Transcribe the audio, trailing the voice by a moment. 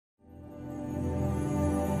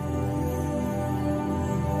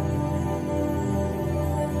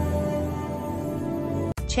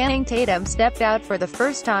Channing Tatum stepped out for the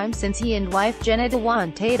first time since he and wife Jenna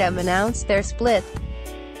Dewan Tatum announced their split.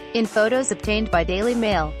 In photos obtained by Daily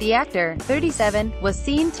Mail, the actor, 37, was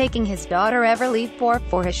seen taking his daughter Everly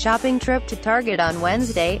for his shopping trip to Target on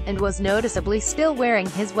Wednesday, and was noticeably still wearing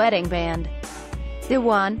his wedding band.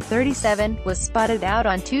 Dewan, 37, was spotted out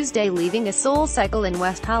on Tuesday leaving a SoulCycle in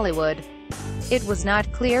West Hollywood. It was not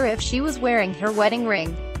clear if she was wearing her wedding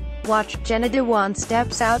ring. Watch, Jenna Dewan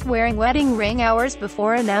steps out wearing wedding ring hours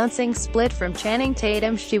before announcing split from Channing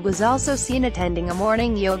Tatum. She was also seen attending a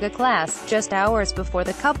morning yoga class, just hours before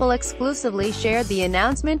the couple exclusively shared the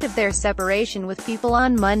announcement of their separation with People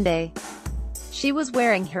on Monday. She was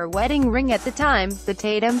wearing her wedding ring at the time. The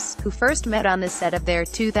Tatums, who first met on the set of their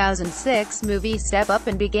 2006 movie Step Up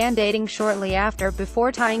and began dating shortly after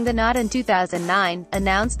before tying the knot in 2009,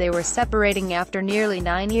 announced they were separating after nearly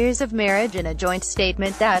 9 years of marriage in a joint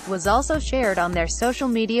statement that was also shared on their social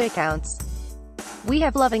media accounts. "We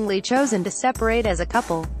have lovingly chosen to separate as a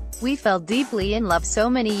couple. We fell deeply in love so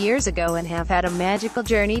many years ago and have had a magical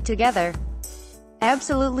journey together.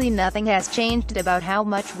 Absolutely nothing has changed about how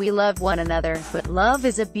much we love one another, but love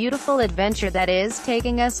is a beautiful adventure that is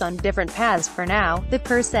taking us on different paths for now," the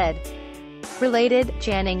pair said. Related,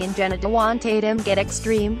 Channing and Jenna Dewan Tatum get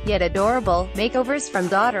extreme, yet adorable, makeovers from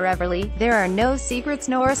daughter Everly. "There are no secrets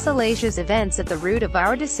nor salacious events at the root of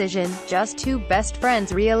our decision, just two best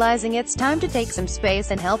friends realizing it's time to take some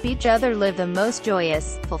space and help each other live the most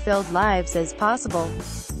joyous, fulfilled lives as possible.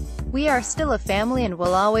 We are still a family and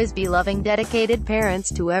will always be loving, dedicated parents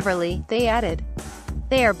to Everly," they added.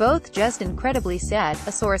 "They are both just incredibly sad,"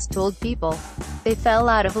 a source told People. "They fell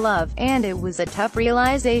out of love, and it was a tough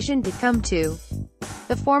realization to come to."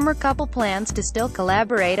 The former couple plans to still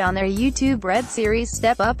collaborate on their YouTube Red series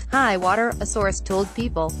Step Up, High Water, a source told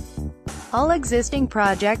People. "All existing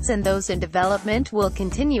projects and those in development will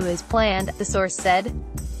continue as planned," the source said.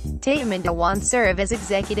 Tatum and Dewan serve as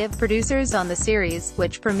executive producers on the series,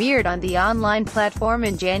 which premiered on the online platform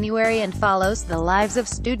in January and follows the lives of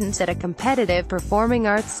students at a competitive performing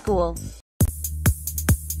arts school.